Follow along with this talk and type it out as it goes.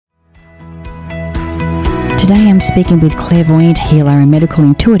Today I'm speaking with clairvoyant healer and medical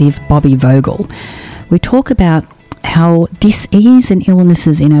intuitive Bobby Vogel. We talk about how dis-ease and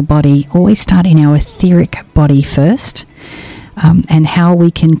illnesses in our body always start in our etheric body first, and how we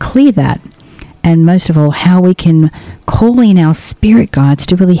can clear that, and most of all, how we can call in our spirit guides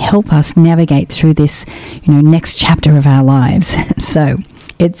to really help us navigate through this, next chapter of our lives. So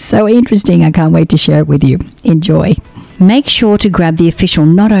it's so interesting. I can't wait to share it with you. Enjoy. Make sure to grab the official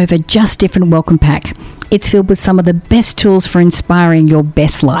Not Over, Just Different welcome pack. It's filled with some of the best tools for inspiring your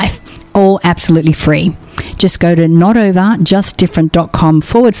best life, all absolutely free. Just go to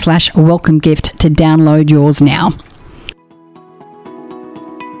notoverjustdifferent.com/welcome gift to download yours now.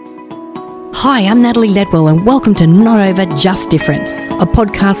 Hi, I'm Natalie Ledwell and welcome to Not Over, Just Different, a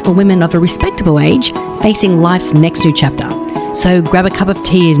podcast for women of a respectable age facing life's next new chapter. So grab a cup of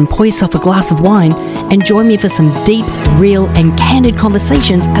tea and pour yourself a glass of wine and join me for some deep, real and candid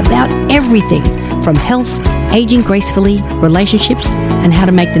conversations about everything from health, aging gracefully, relationships, and how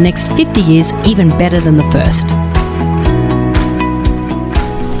to make the next 50 years even better than the first.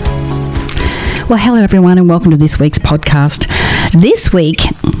 Well, hello everyone and welcome to this week's podcast. This week,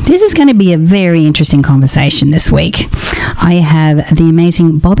 this is going to be a very interesting conversation this week. I have the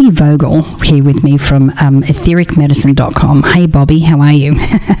amazing Bobby Vogel here with me from ethericmedicine.com. Hey Bobby, how are you?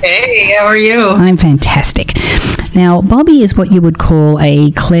 Hey, how are you? I'm fantastic. Now, Bobby is what you would call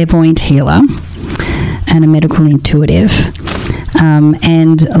a clairvoyant healer and a medical intuitive.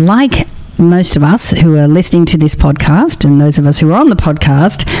 And like most of us who are listening to this podcast and those of us who are on the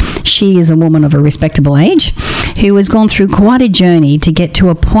podcast, she is a woman of a respectable age who has gone through quite a journey to get to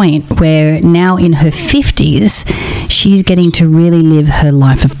a point where now in her 50s, she's getting to really live her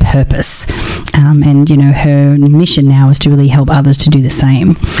life of purpose. And her mission now is to really help others to do the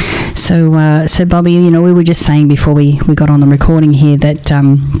same. So Bobby, we were just saying before we got on the recording here that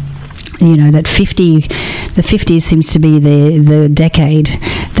that the 50s seems to be the decade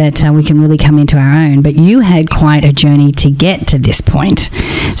that we can really come into our own. But you had quite a journey to get to this point.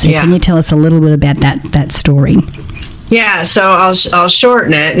 So Can you tell us a little bit about that story? Yeah, so I'll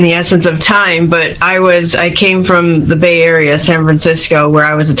shorten it in the essence of time, but I came from the Bay Area, San Francisco, where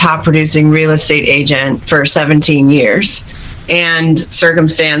I was a top producing real estate agent for 17 years. And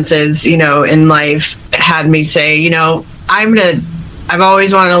circumstances, in life had me say, I've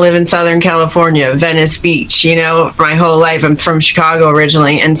always wanted to live in Southern California, Venice Beach, my whole life. I'm from Chicago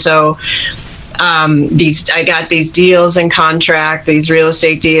originally. And so I got these deals and contract, these real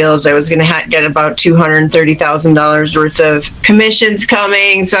estate deals. I was going to get about $230,000 worth of commissions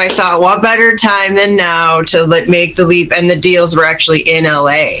coming. So I thought, what better time than now to make the leap? And the deals were actually in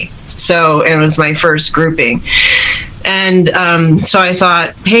LA. So it was my first grouping. And so I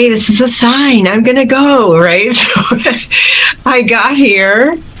thought, hey, this is a sign. I'm going to go, right? So I got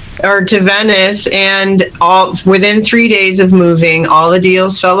here to Venice, and within 3 days of moving, all the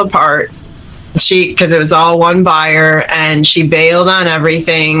deals fell apart. Because it was all one buyer, and she bailed on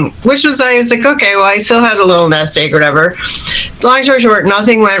everything, I was like, okay, well, I still had a little nest egg or whatever. Long story short,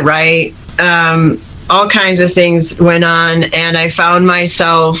 nothing went right. All kinds of things went on, and I found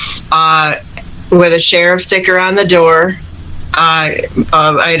myself with a sheriff sticker on the door. I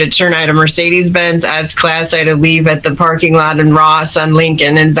had a Mercedes-Benz S-Class. I had to leave at the parking lot in Ross on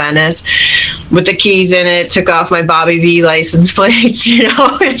Lincoln in Venice with the keys in it, took off my Bobby V license plates,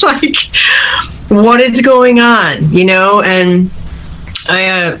 it's like, what is going on, and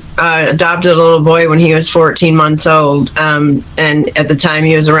I adopted a little boy when he was 14 months old, and at the time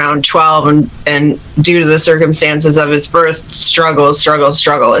he was around 12, and due to the circumstances of his birth, struggle his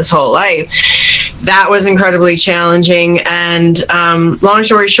whole life. That was incredibly challenging, and long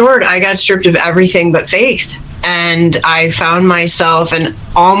story short, I got stripped of everything but faith, and I found myself, and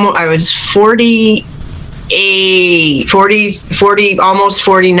I was 40, almost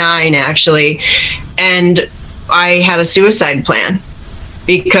 49 actually, and I had a suicide plan.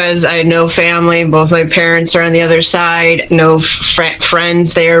 Because I had no family, both my parents are on the other side, no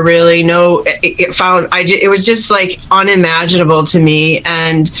friends there really, it was just like unimaginable to me,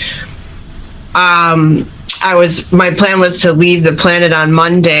 and my plan was to leave the planet on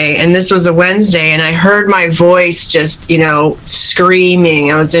Monday, and this was a Wednesday, and I heard my voice just,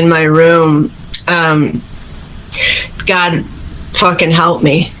 screaming. I was in my room, God fucking help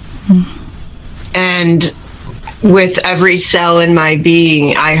me. And with every cell in my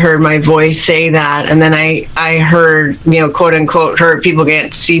being, I heard my voice say that. And then I heard, quote unquote, people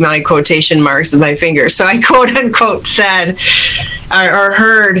can't see my quotation marks of my fingers. So I quote unquote said, or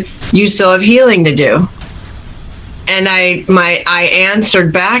heard, you still have healing to do. And I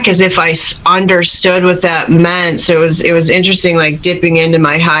answered back as if I understood what that meant. So it was interesting, like dipping into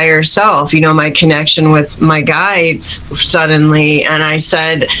my higher self, my connection with my guides suddenly. And I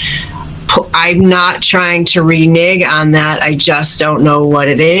said, I'm not trying to renege on that. I just don't know what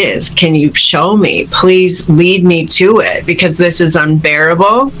it is. Can you show me? Please lead me to it, because this is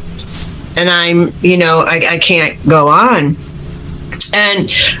unbearable. And I can't go on.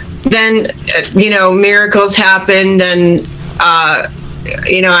 And then, miracles happened. And, I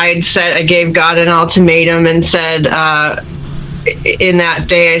gave God an ultimatum and said, in that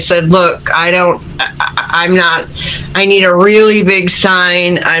day, I said, look, I need a really big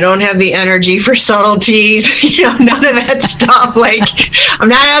sign. I don't have the energy for subtleties, none of that stuff. Like, I'm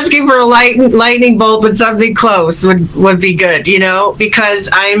not asking for a lightning bolt, but something close would be good, because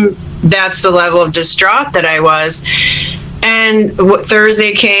that's the level of distraught that I was. And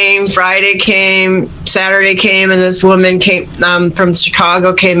Thursday came, Friday came, Saturday came, and this woman came from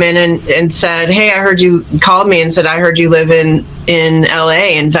Chicago, came in and said, hey, called me and said, I heard you live in LA,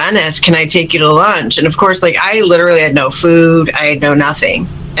 in Venice. Can I take you to lunch? And of course, like, I literally had no food. I had no nothing.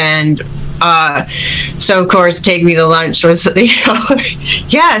 And so of course, take me to lunch was,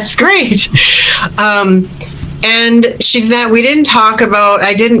 yes, great. And she said, we didn't talk about,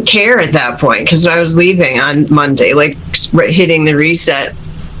 I didn't care at that point because I was leaving on Monday, like hitting the reset.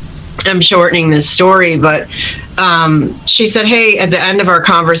 I'm shortening this story, but she said, hey, at the end of our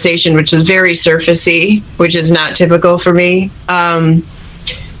conversation, which is very surfacey, which is not typical for me,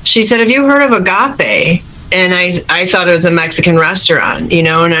 she said, have you heard of Agape? And I thought it was a Mexican restaurant, and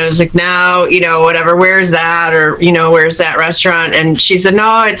I was like, no, whatever, where's that? Or, where's that restaurant? And she said,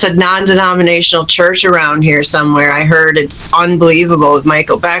 no, it's a non-denominational church around here somewhere. I heard it's unbelievable with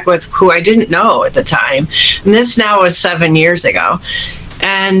Michael Beckwith, who I didn't know at the time. And this now was 7 years ago.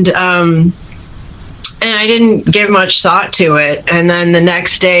 And I didn't give much thought to it. And then the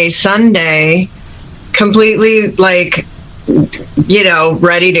next day, Sunday, completely like,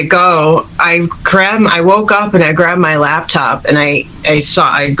 ready to go, I woke up and I grabbed my laptop and I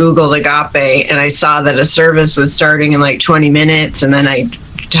Googled Agape and I saw that a service was starting in like 20 minutes. And then I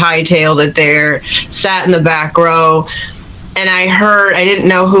hightailed it there, sat in the back row, and I didn't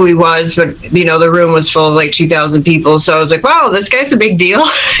know who he was, but the room was full of like 2,000 people. So I was like, wow, this guy's a big deal.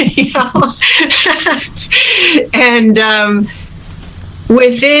 And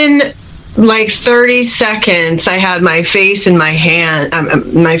within like 30 seconds, I had my face in my hands,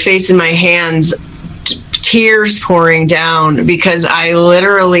 tears pouring down, because I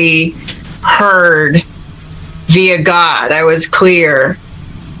literally heard via God, I was clear,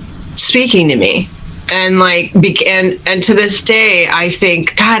 speaking to me. And and to this day, I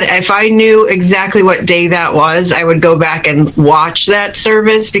think, God, if I knew exactly what day that was, I would go back and watch that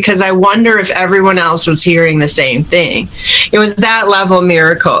service, because I wonder if everyone else was hearing the same thing. It was that level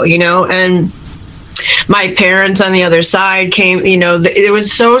miracle, and my parents on the other side came, it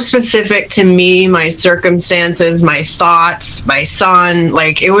was so specific to me, my circumstances, my thoughts, my son,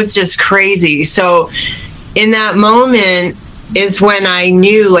 like, it was just crazy. So in that moment is when I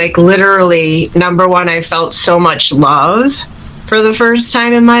knew, like, literally, number one, I felt so much love for the first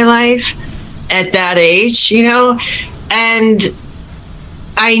time in my life at that age, and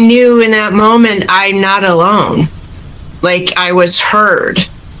I knew in that moment, I'm not alone. Like, I was heard.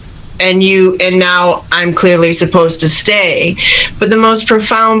 And now I'm clearly supposed to stay. But the most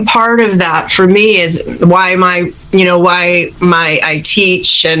profound part of that for me is why I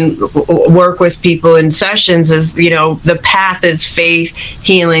teach and work with people in sessions is, the path is faith,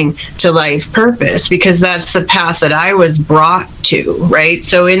 healing to life purpose, because that's the path that I was brought to, right?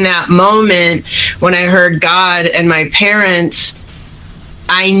 So in that moment, when I heard God and my parents,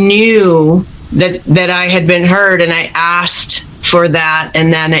 I knew that I had been heard, and I asked for that,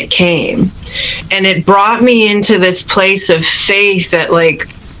 and then it came, and it brought me into this place of faith, that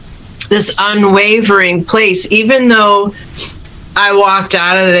like this unwavering place, even though I walked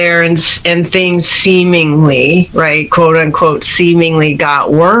out of there and things seemingly, right, quote unquote, seemingly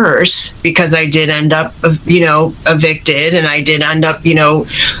got worse, because I did end up, evicted, and I did end up,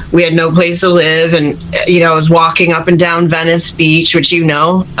 we had no place to live, and I was walking up and down Venice Beach, which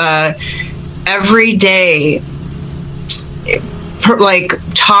every day, like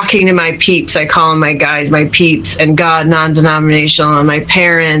talking to my peeps, I call them my guys, my peeps, and God, non-denominational, and my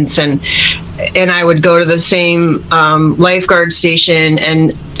parents, and I would go to the same lifeguard station,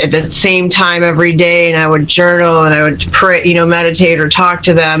 and at the same time every day, and I would journal, and I would pray, meditate or talk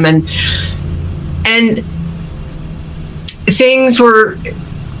to them, and things were,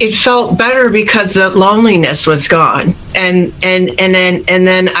 it felt better because the loneliness was gone. And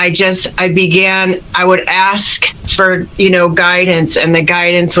then I would ask for, guidance, and the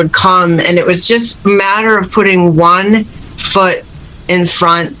guidance would come, and it was just a matter of putting one foot in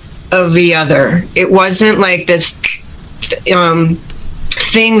front of the other. It wasn't like this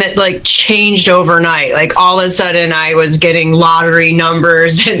thing that like changed overnight. Like all of a sudden I was getting lottery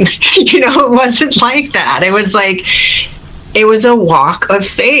numbers, and it wasn't like that. It was like, it was a walk of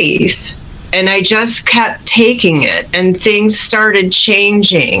faith, and I just kept taking it, and things started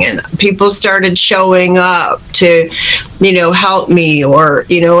changing, and people started showing up to, help me, or,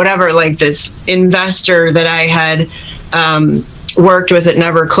 whatever. Like this investor that I had worked with that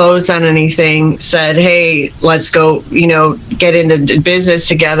never closed on anything said, hey, let's go, get into business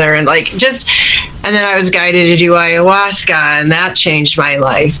together. And and then I was guided to do ayahuasca, and that changed my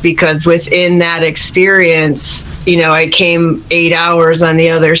life, because within that experience, I came 8 hours on the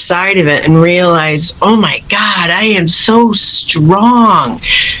other side of it and realized, oh my God, I am so strong,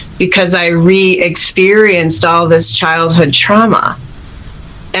 because I re-experienced all this childhood trauma.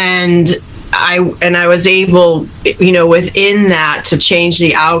 And I was able, within that, to change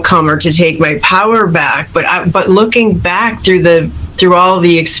the outcome or to take my power back. But looking back through all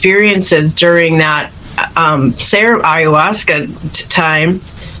the experiences during that ayahuasca time,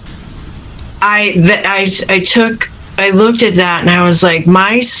 I looked at that and I was like,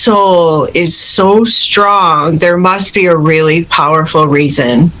 my soul is so strong. There must be a really powerful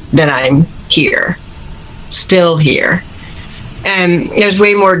reason that I'm here, still here. And there's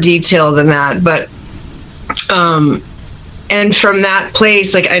way more detail than that, but and from that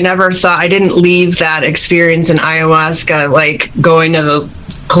place, like, I never thought, I didn't leave that experience in ayahuasca like going to the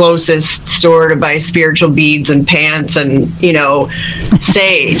closest store to buy spiritual beads and pants and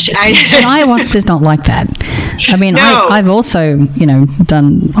sage. And ayahuasca's not like that. I mean, no. I've also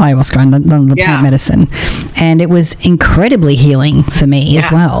done ayahuasca and done the plant medicine, and it was incredibly healing for me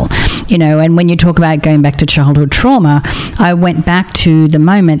as well. And when you talk about going back to childhood trauma, I went back to the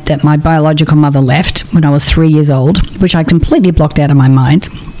moment that my biological mother left when I was 3 years old, which I completely blocked out of my mind.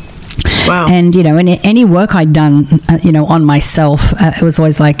 Wow. And, in any work I'd done, on myself, it was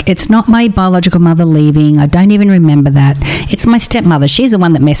always like, it's not my biological mother leaving. I don't even remember that. It's my stepmother. She's the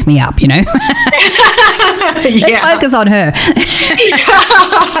one that messed me up, Let's focus on her.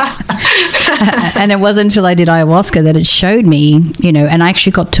 And it wasn't until I did ayahuasca that it showed me, and I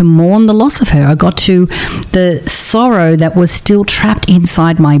actually got to mourn the loss of her. I got to, the sorrow that was still trapped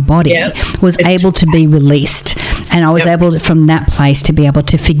inside my body was able to be released. And I was able to, from that place, to be able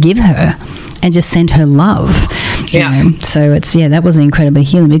to forgive her and just send her love. So it's, that was incredibly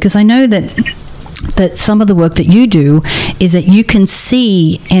healing, because I know that some of the work that you do is that you can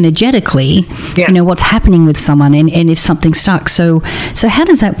see energetically, what's happening with someone, and if something's stuck. So how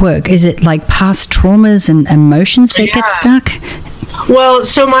does that work? Is it like past traumas and emotions that get stuck? Well,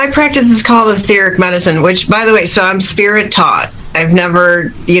 so my practice is called etheric medicine, which, by the way, so I'm spirit taught. I've never,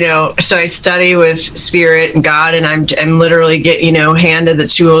 so I study with spirit and God, and I'm literally handed the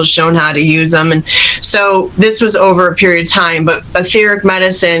tools, shown how to use them. And so this was over a period of time, but etheric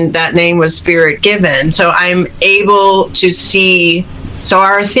medicine, that name was spirit given. So I'm able to see, so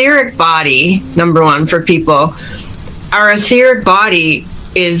our etheric body, number one for people, our etheric body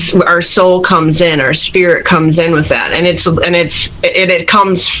is our soul comes in, our spirit comes in with that. And it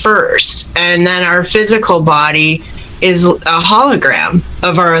comes first. And then our physical body is a hologram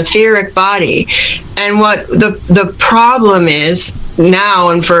of our etheric body. And what the problem is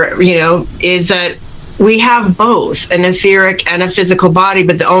now, and for, is that we have both an etheric and a physical body,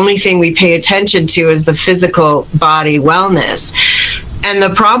 but the only thing we pay attention to is the physical body wellness. And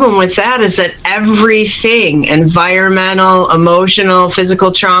the problem with that is that everything, environmental, emotional,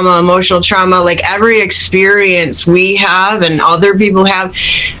 physical trauma, emotional trauma, like every experience we have and other people have,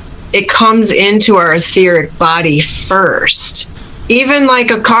 it comes into our etheric body first. Even like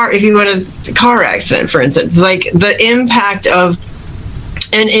a car, if you want a car accident, for instance, like the impact of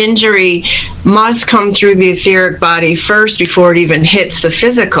an injury must come through the etheric body first before it even hits the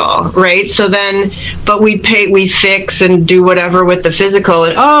physical, right? So then, but we fix and do whatever with the physical,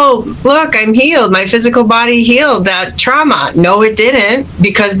 and oh, look, I'm healed. My physical body healed that trauma. No, it didn't,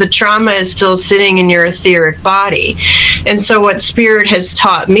 because the trauma is still sitting in your etheric body. And so what spirit has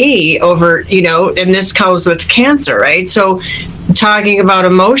taught me over, and this comes with cancer, right? So talking about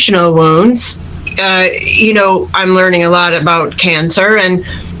emotional wounds, I'm learning a lot about cancer, and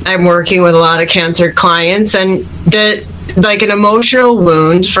I'm working with a lot of cancer clients, and that, like, an emotional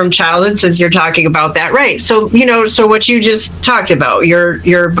wound from childhood, since you're talking about that, right? So, so what you just talked about,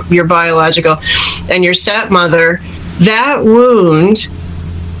 your biological and your stepmother, that wound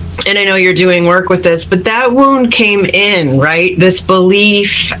and I know you're doing work with this, but that wound came in, right? This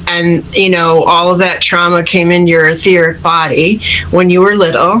belief and, all of that trauma came into your etheric body when you were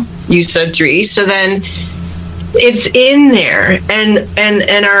little. You said 3. So then it's in there, and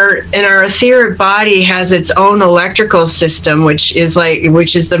our etheric body has its own electrical system, which is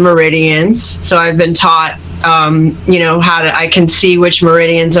the meridians. So I've been taught, I can see which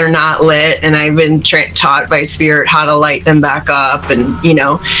meridians are not lit, and I've been taught by Spirit how to light them back up, and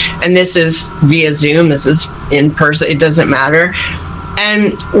and this is via Zoom, this is in person, it doesn't matter.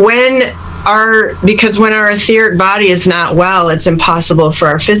 And because when our etheric body is not well, it's impossible for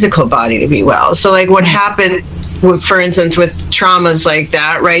our physical body to be well. So what happened, for instance, with traumas like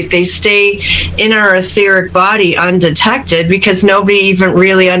that, right? They stay in our etheric body undetected because nobody even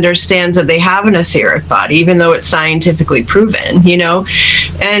really understands that they have an etheric body, even though it's scientifically proven,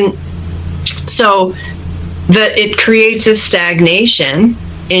 And so it creates a stagnation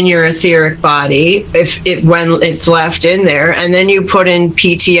in your etheric body when it's left in there, and then you put in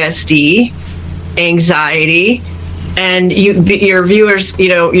PTSD, anxiety, and your viewers,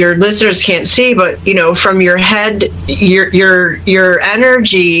 your listeners can't see, but from your head, your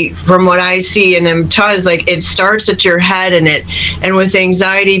energy, from what I see and am taught, is it starts at your head, and with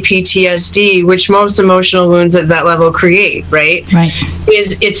anxiety, PTSD, which most emotional wounds at that level create, right? Right.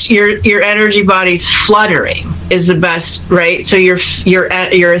 It's your energy body's fluttering is the best, right? So your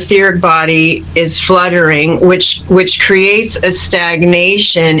etheric body is fluttering, which creates a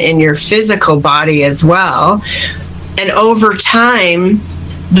stagnation in your physical body as well. And over time,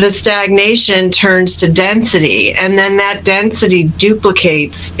 the stagnation turns to density, and then that density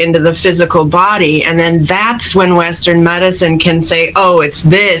duplicates into the physical body. And then that's when Western medicine can say, oh, it's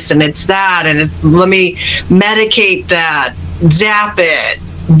this and it's that, and let me medicate that, zap it,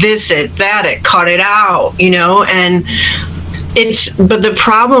 that it, cut it out, and but the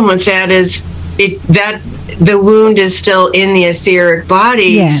problem with that is that the wound is still in the etheric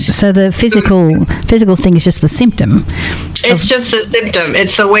body. Yeah, so the physical thing is just the symptom. It's just the symptom.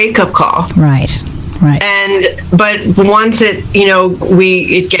 It's the wake-up call. Right. But once it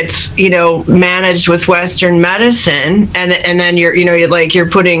gets managed with Western medicine, and then you're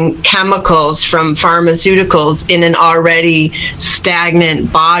putting chemicals from pharmaceuticals in an already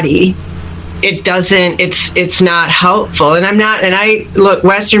stagnant body. It's not helpful. And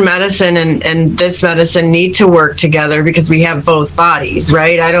Western medicine and this medicine need to work together because we have both bodies,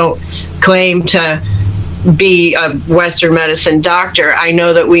 right? I don't claim to be a Western medicine doctor. I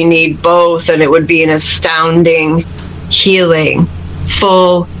know that we need both, and it would be an astounding healing,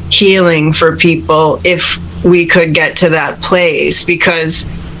 full healing for people if we could get to that place, because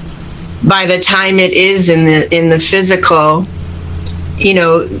by the time it is in the physical,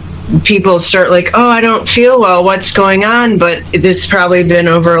 people start oh, I don't feel well, what's going on? But this has probably been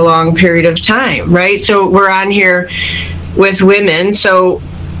over a long period of time, right? So we're on here with women. So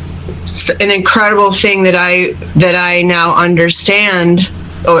an incredible thing that I now understand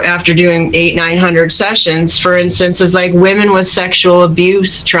after doing 800-900 sessions, for instance, is women with sexual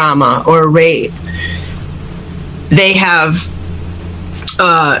abuse trauma or rape. They have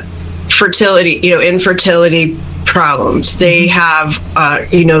infertility problems. They have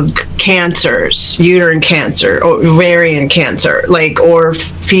cancers, uterine cancer, ovarian cancer, or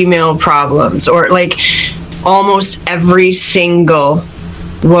female problems, or almost every single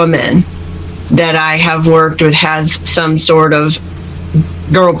woman that I have worked with has some sort of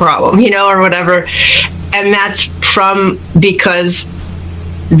girl problem, or whatever. And that's because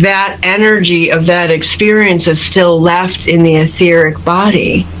that energy of that experience is still left in the etheric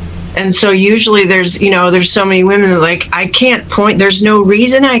body. And so usually there's so many women that I can't point, there's no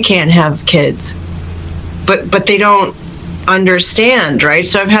reason I can't have kids, but they don't understand, right?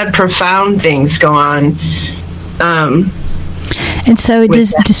 So I've had profound things go on. And so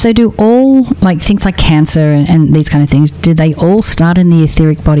do all things like cancer and these kind of things, do they all start in the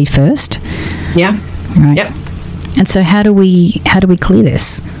etheric body first? Yeah. Right. Yep. And so how do we clear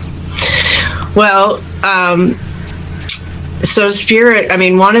this? Well, so Spirit,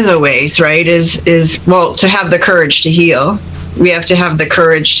 one of the ways, right, is to have the courage to heal. We have to have the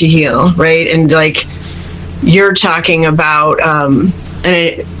courage to heal, right? And you're talking about,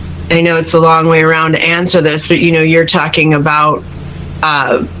 and I know it's a long way around to answer this, but you're talking about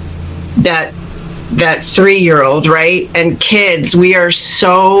that 3-year-old, right? And kids, we are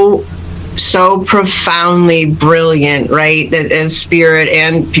so profoundly brilliant, right, as Spirit,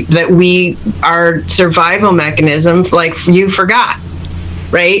 and that our survival mechanism, you forgot,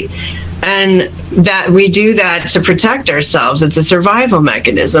 right? And that we do that to protect ourselves. It's a survival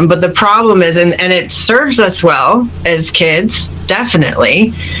mechanism. But the problem is, and it serves us well as kids,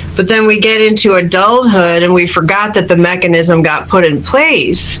 definitely. But then we get into adulthood and we forgot that the mechanism got put in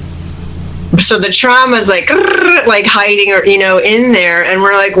place. So the trauma is like hiding, or, in there. And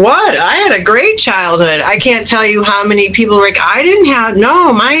we're like, what? I had a great childhood. I can't tell you how many people are like, I didn't have,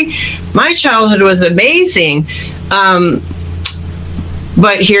 no, my childhood was amazing.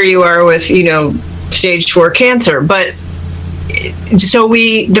 But here you are with, stage 4 cancer. But so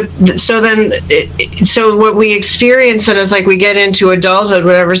what we experience, and it's like we get into adulthood,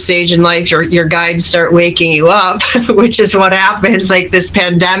 whatever stage in life, your guides start waking you up, which is what happens. Like, this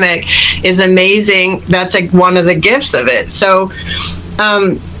pandemic is amazing. That's like one of the gifts of it. So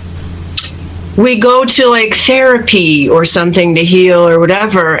we go to like therapy or something to heal or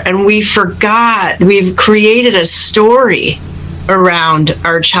whatever, and we forgot, we've created a story around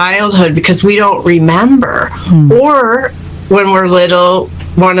our childhood because we don't remember. Or when we're little,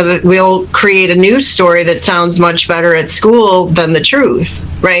 we'll create a new story that sounds much better at school than the truth,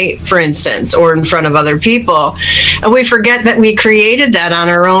 right? For instance, or in front of other people. And we forget that we created that on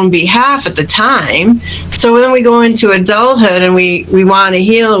our own behalf at the time. So then we go into adulthood and we want to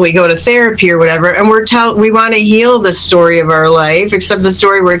heal, we go to therapy or whatever, and we want to heal the story of our life, except the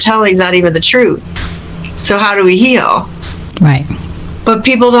story we're telling is not even the truth. So how do we heal? Right. But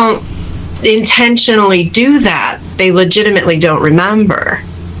people don't intentionally do that. They legitimately don't remember.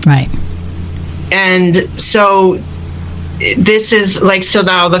 Right. And so this is like, so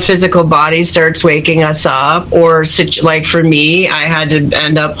now the physical body starts waking us up, or like for me, I had to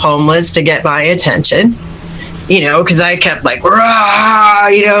end up homeless to get my attention, because I kept like, rah,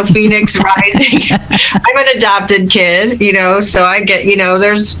 Phoenix rising. I'm an adopted kid, so I get,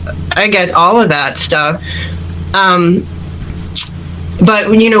 I get all of that stuff. But,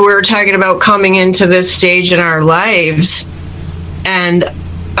 we were talking about coming into this stage in our lives, and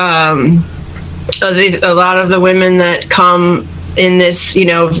a lot of the women that come in this, in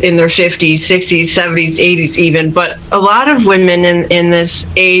their 50s, 60s, 70s, 80s even, but a lot of women in this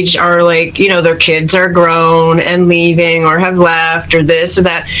age are like, their kids are grown and leaving or have left or this or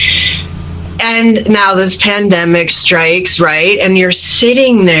that. And now this pandemic strikes, right? And you're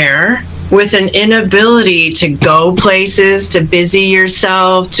sitting there with an inability to go places, to busy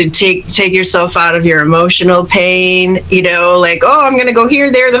yourself, to take yourself out of your emotional pain, like, oh, I'm going to go here,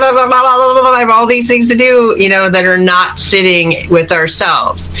 there, blah, blah, blah, blah, blah, blah, I have all these things to do, that are not sitting with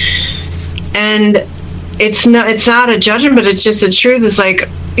ourselves. And it's not a judgment, but it's just the truth. It's like,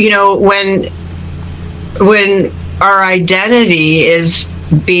 when our identity is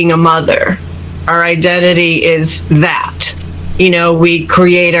being a mother, our identity is that. We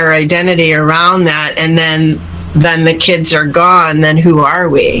create our identity around that, and then the kids are gone, then who are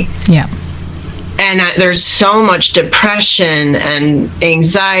we? Yeah. And there's so much depression and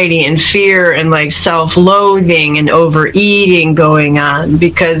anxiety and fear and like self-loathing and overeating going on,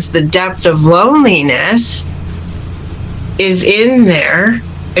 because the depth of loneliness is in there,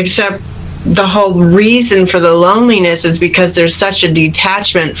 except the whole reason for the loneliness is because there's such a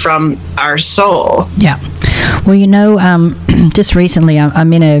detachment from our soul. Yeah. Well, just recently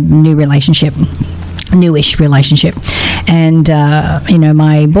I'm in a newish relationship, and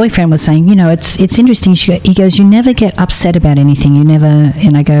my boyfriend was saying, it's interesting. He goes, you never get upset about anything. You never.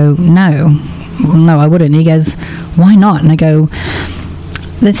 And I go, no, I wouldn't. And he goes, why not? And I go,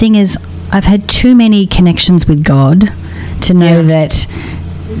 the thing is, I've had too many connections with God to know that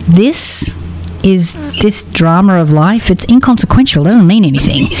this drama of life, it's inconsequential. It doesn't mean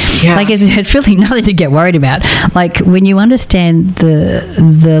anything. Yeah. Like, it's really nothing to get worried about. Like, when you understand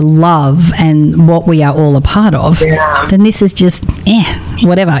the love and what we are all a part of, then this is just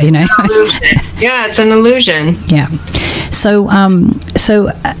whatever, Yeah, it's an illusion. Yeah. So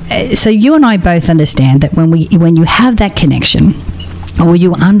you and I both understand that when you have that connection, or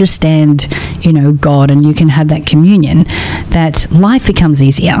you understand, God, and you can have that communion, that life becomes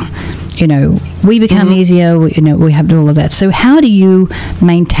easier. We become easier, we have all of that. So how do you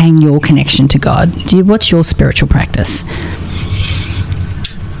maintain your connection to God? What's your spiritual practice?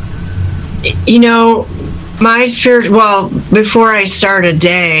 My spirit, before I start a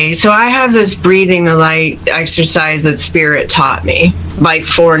day, so I have this breathing the light exercise that Spirit taught me like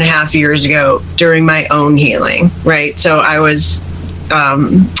 4.5 years ago during my own healing, right? So I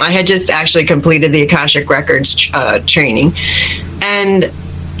had just actually completed the Akashic Records training, and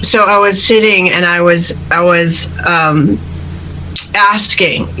so I was sitting and I was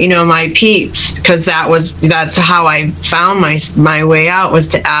asking, my peeps, because that's how I found my way out, was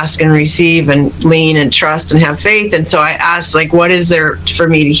to ask and receive and lean and trust and have faith. And so I asked, like, what is there for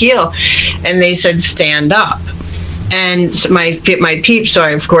me to heal? And they said, stand up. And my peeps,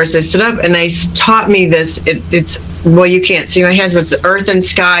 so of course I stood up, and they taught me this. It's, well, you can't see my hands, but it's the earth and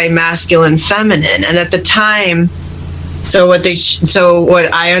sky, masculine, feminine. And at the time, so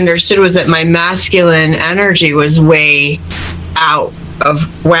what I understood was that my masculine energy was way out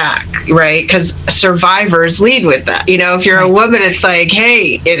of whack, right? Because survivors lead with that. If you're a woman, it's like,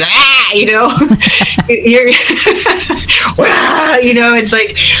 hey, you're it's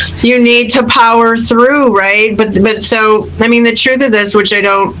like you need to power through, right? But so, I mean, the truth of this, which I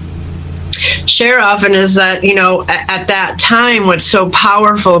don't share often, is that, at that time, what's so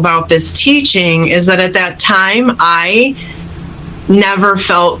powerful about this teaching is that at that time, I never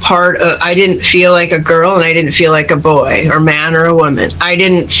felt I didn't feel like a girl, and I didn't feel like a boy or man or a woman. I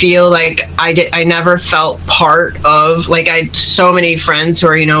didn't feel like I never felt part of, like, I had so many friends who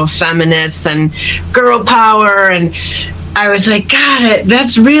are, feminists and girl power, and I was like, God,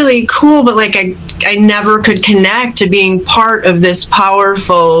 that's really cool, but like I never could connect to being part of this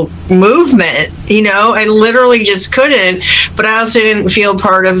powerful movement. I literally just couldn't. But I also didn't feel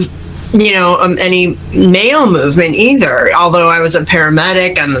part of any male movement either, although I was a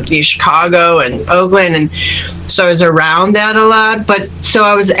paramedic in Chicago and Oakland, and so I was around that a lot. But so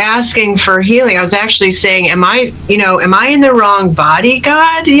I was asking for healing. I was actually saying, am I in the wrong body,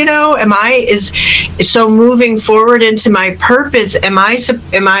 God? So moving forward into my purpose, am I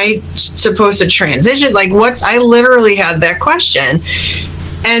supposed to transition? Like, I literally had that question.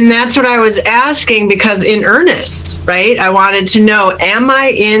 And that's what I was asking, because in earnest, right? I wanted to know, am I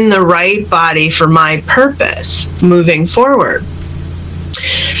in the right body for my purpose moving forward?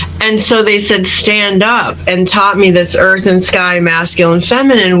 And so they said, stand up, and taught me this earth and sky, masculine,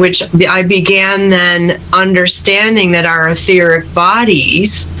 feminine, which I began then understanding that our etheric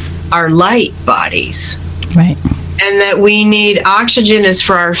bodies are light bodies. Right. And that we need oxygen is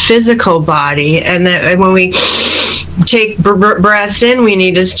for our physical body, and that when we take breaths in, we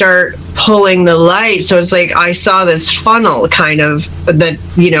need to start pulling the light. So it's like I saw this funnel kind of that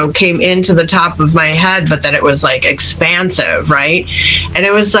came into the top of my head, but that it was like expansive, right? And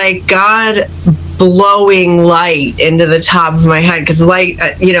it was like God blowing light into the top of my head, because light,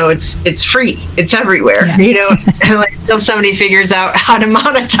 it's free, it's everywhere. Until somebody figures out how to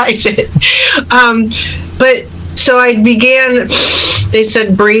monetize it. But so I began, they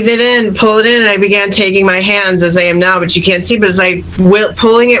said, breathe it in, pull it in, and I began taking my hands, as I am now, but you can't see, but as I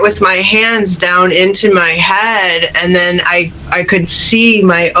pulling it with my hands down into my head, and then I could see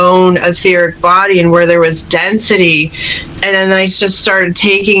my own etheric body and where there was density, and then I just started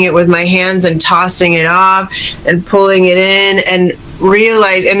taking it with my hands and tossing it off and pulling it in, and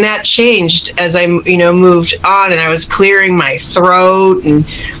realized, and that changed as I moved on, and I was clearing my throat, and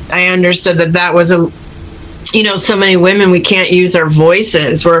I understood that was so many women, we can't use our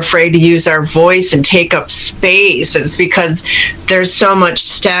voices. We're afraid to use our voice and take up space. It's because there's so much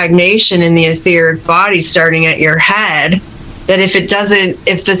stagnation in the etheric body starting at your head, that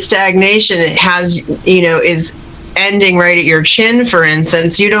if the stagnation is ending right at your chin, for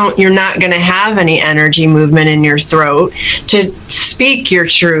instance, you're not going to have any energy movement in your throat to speak your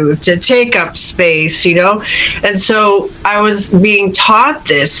truth, to take up space, And so I was being taught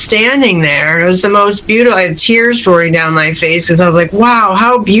this standing there. It was the most beautiful. I had tears rolling down my face, because I was like, wow,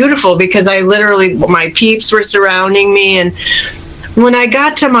 how beautiful, because my peeps were surrounding me. And when I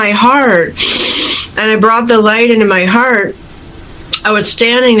got to my heart and I brought the light into my heart, I was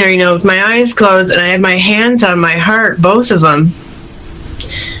standing there, with my eyes closed, and I had my hands on my heart, both of them.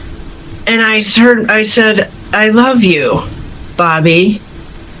 And I said, I love you, Bobby.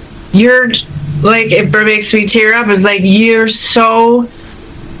 You're, like, it makes me tear up. It's like, you're so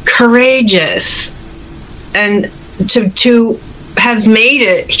courageous. And to have made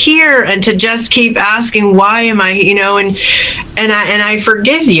it here, and to just keep asking, why am I, and I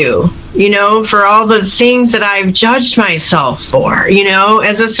forgive you, for all the things that I've judged myself for,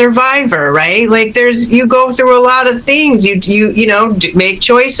 as a survivor, right? Like, you go through a lot of things, you make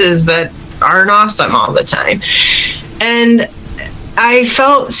choices that aren't awesome all the time. And I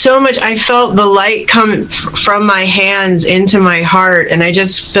felt the light come from my hands into my heart, and I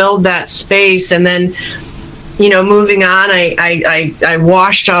just filled that space. And then, moving on, I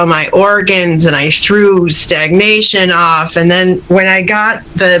washed all my organs, and I threw stagnation off. And then when I got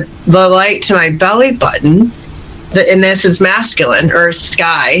the light to my belly button, and this is masculine, earth,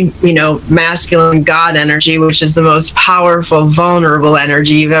 sky, masculine God energy, which is the most powerful, vulnerable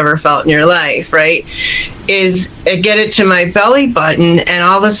energy you've ever felt in your life, right? Get it to my belly button, and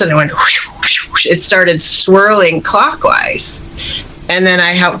all of a sudden it went whoosh, whoosh, whoosh. It started swirling clockwise. And then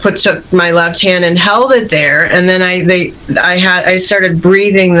I took my left hand and held it there, and then I started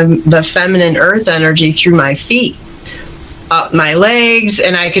breathing the feminine earth energy through my feet, up my legs,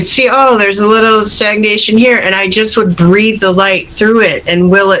 and I could see, there's a little stagnation here, and I just would breathe the light through it and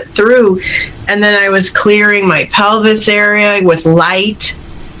will it through, and then I was clearing my pelvis area with light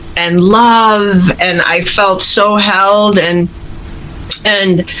and love, and I felt so held, and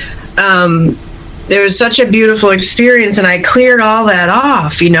there was such a beautiful experience, and I cleared all that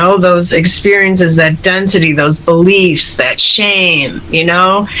off, those experiences, that density, those beliefs, that shame,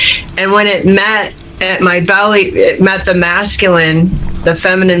 and when it met at my belly, it met the masculine, the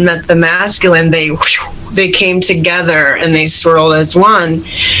feminine met the masculine, they came together and they swirled as one.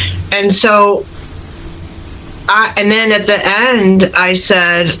 And so and then at the end I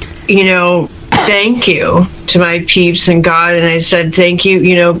said, thank you to my peeps and God, and I said, thank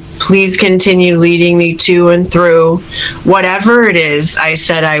you, please continue leading me to and through whatever it is I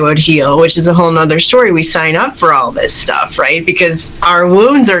said I would heal, which is a whole nother story. We sign up for all this stuff, right? Because our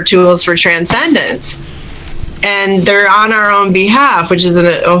wounds are tools for transcendence, and they're on our own behalf, which is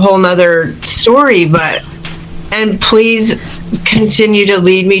a whole nother story. And please continue to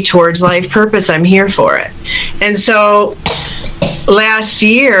lead me towards life purpose. I'm here for it. And so last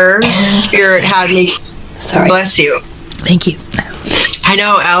year, Spirit had me. Sorry. Bless you. Thank you. I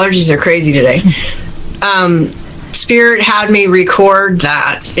know allergies are crazy today. Spirit had me record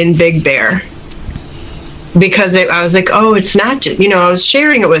that in Big Bear, because I was like, it's not just, I was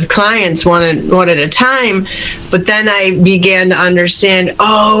sharing it with clients one at a time, but then I began to understand,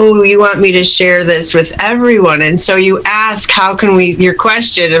 you want me to share this with everyone. And so you ask, how can your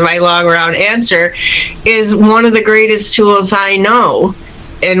question, and my long round answer is, one of the greatest tools I know,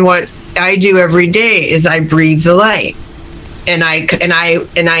 and what I do every day is I breathe the light. And I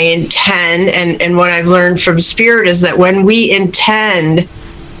intend, and what I've learned from Spirit is that when we intend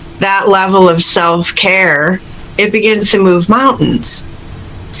that level of self-care, it begins to move mountains.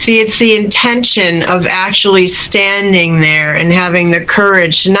 See, it's the intention of actually standing there and having the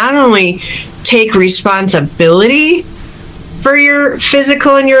courage to not only take responsibility for your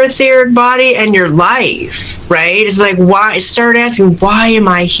physical and your etheric body and your life, right? It's like, why? Start asking, why am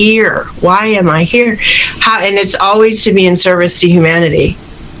I here? Why am I here? And it's always to be in service to humanity.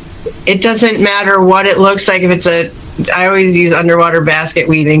 It doesn't matter what it looks like. If I always use underwater basket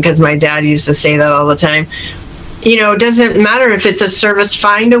weaving, because my dad used to say that all the time. It doesn't matter if it's a service.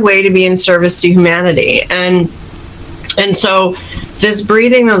 Find a way to be in service to humanity. And so this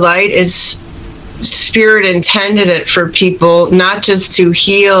breathing the light is, Spirit intended it for people not just to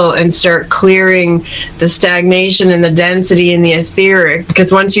heal and start clearing the stagnation and the density and the etheric,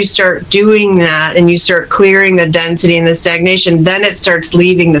 because once you start doing that and you start clearing the density and the stagnation, then it starts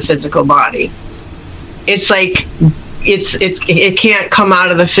leaving the physical body. It's like it can't come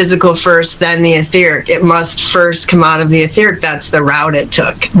out of the physical first, then the etheric. It must first come out of the etheric. That's the route it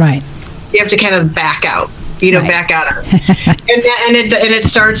took. Right. You have to kind of back out. Right. Back out of it. and it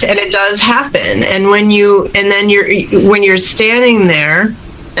starts, and it does happen. And when you're standing there,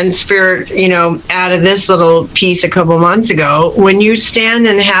 and Spirit, added this little piece a couple months ago, when you stand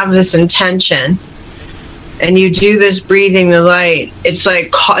and have this intention, and you do this breathing the light, it's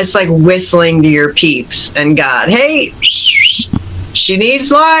like whistling to your peeps and God. Hey, she needs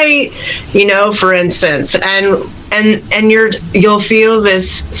light, for instance, and you'll feel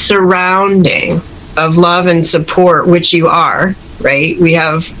this surrounding of love and support, which you are, right? We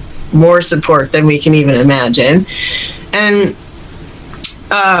have more support than we can even imagine. And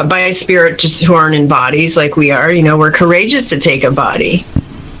by Spirit, just who aren't in bodies like we are, we're courageous to take a body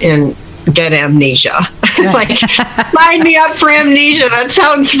and get amnesia. Like, line me up for amnesia. That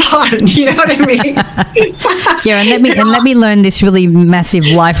sounds fun. You know what I mean? Yeah, and let me learn this really massive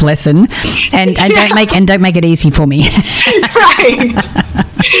life lesson, and don't make it easy for me. Right.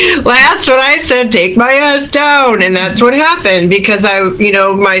 Well, that's what I said. Take my ass down, and that's what happened, because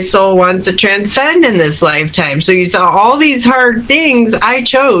my soul wants to transcend in this lifetime. So you saw all these hard things I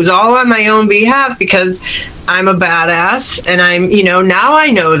chose all on my own behalf, because I'm a badass, and I'm, now I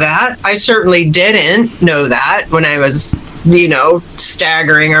know that. I certainly didn't know that when I was,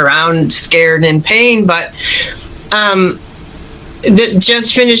 staggering around, scared and in pain. But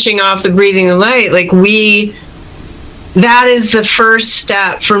just finishing off the breathing the light, that is the first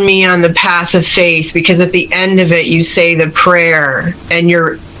step for me on the path of faith, because at the end of it, you say the prayer, and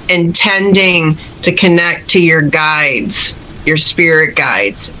intending to connect to your guides, your spirit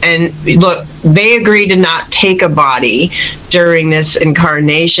guides. And look, they agreed to not take a body during this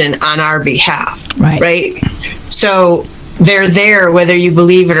incarnation on our behalf. Right? So they're there, whether you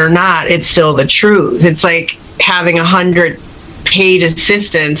believe it or not, it's still the truth. It's like having 100 paid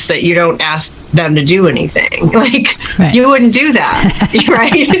assistants that you don't ask them to do anything. Like, you wouldn't do that,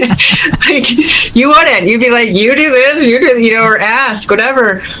 right? Like, you wouldn't. You'd be like, you do this, you do, or ask,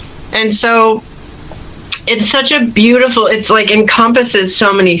 whatever. And so it's such a beautiful, it's like encompasses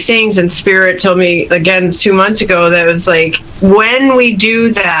so many things. And Spirit told me again 2 months ago that it was like, when we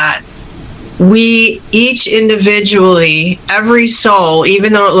do that, we each individually, every soul,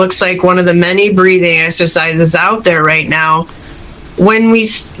 even though it looks like one of the many breathing exercises out there right now, when we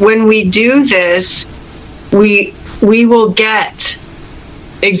do this, we will get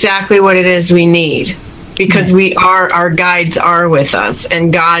exactly what it is we need, because our guides are with us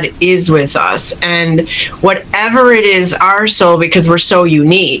and God is with us. And whatever it is, our soul, because we're so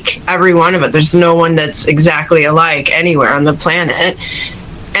unique, every one of it, there's no one that's exactly alike anywhere on the planet.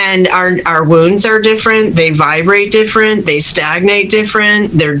 And our wounds are different. They vibrate different. They stagnate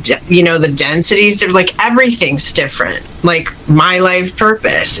different. They're, the densities, they're like, everything's different. Like, my life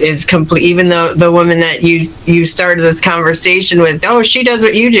purpose is complete. Even though the woman that you started this conversation with, oh, she does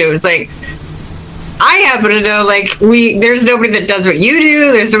what you do. It's like, I happen to know, like, there's nobody that does what you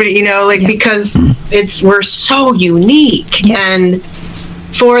do. There's nobody, because we're so unique. Yes. And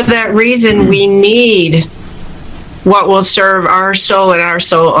for that reason, we need what will serve our soul and our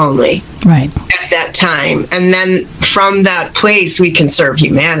soul only. Right. At that time. And then from that place, we can serve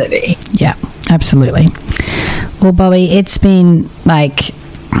humanity. Yeah, absolutely. Well, Bobby, it's been like,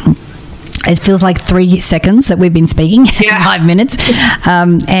 it feels like 3 seconds that we've been speaking, 5 minutes.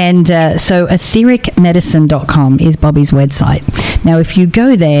 So ethericmedicine.com is Bobby's website. Now, if you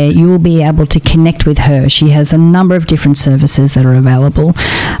go there, you will be able to connect with her. She has a number of different services that are available.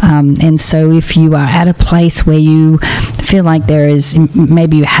 And so if you are at a place where you feel like there is,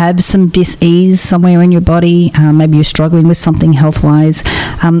 maybe you have some dis-ease somewhere in your body, maybe you're struggling with something health-wise,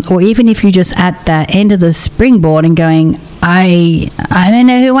 or even if you're just at the end of the springboard and going, I don't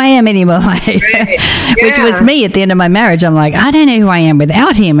know who I am anymore. Which was me at the end of my marriage. I'm like, I don't know who I am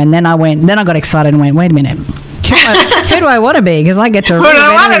without him. And then I got excited and went, wait a minute. Who do I want to be? Because I get to. Who do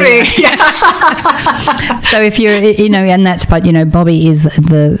I want to be? Yeah. So if you're, and that's, but Bobby is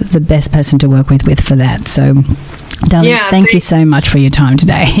the best person to work with for that. So, darling, thank you so much for your time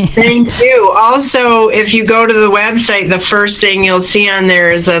today. Thank you. Also, if you go to the website, the first thing you'll see on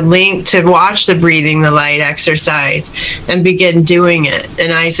there is a link to watch the Breathing the Light exercise and begin doing it.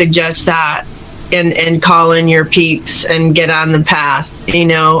 And I suggest that. And call in your peaks and get on the path, and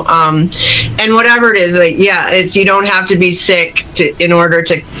whatever it is, like, it's, you don't have to be sick in order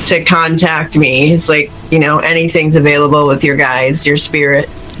to contact me. It's like, anything's available with your guides, your spirit,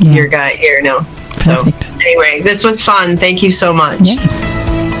 your guide here. So anyway, this was fun. Thank you so much.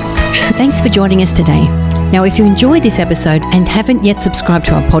 Thanks for joining us today. Now, if you enjoyed this episode and haven't yet subscribed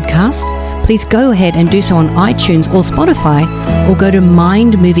to our podcast, please go ahead and do so on iTunes or Spotify, or go to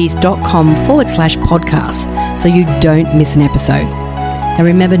mindmovies.com/podcast so you don't miss an episode. And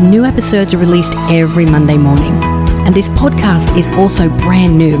remember, new episodes are released every Monday morning. And this podcast is also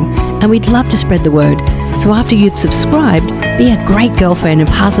brand new, and we'd love to spread the word. So after you've subscribed, be a great girlfriend and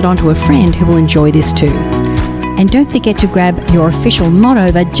pass it on to a friend who will enjoy this too. And don't forget to grab your official Not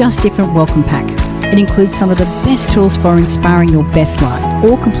Over, Just Different welcome pack. It includes some of the best tools for inspiring your best life,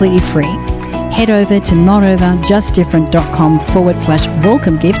 all completely free. Head over to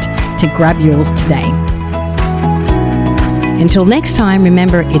notoverjustdifferent.com/welcome gift to grab yours today. Until next time,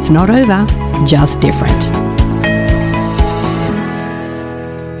 remember, it's not over, just different.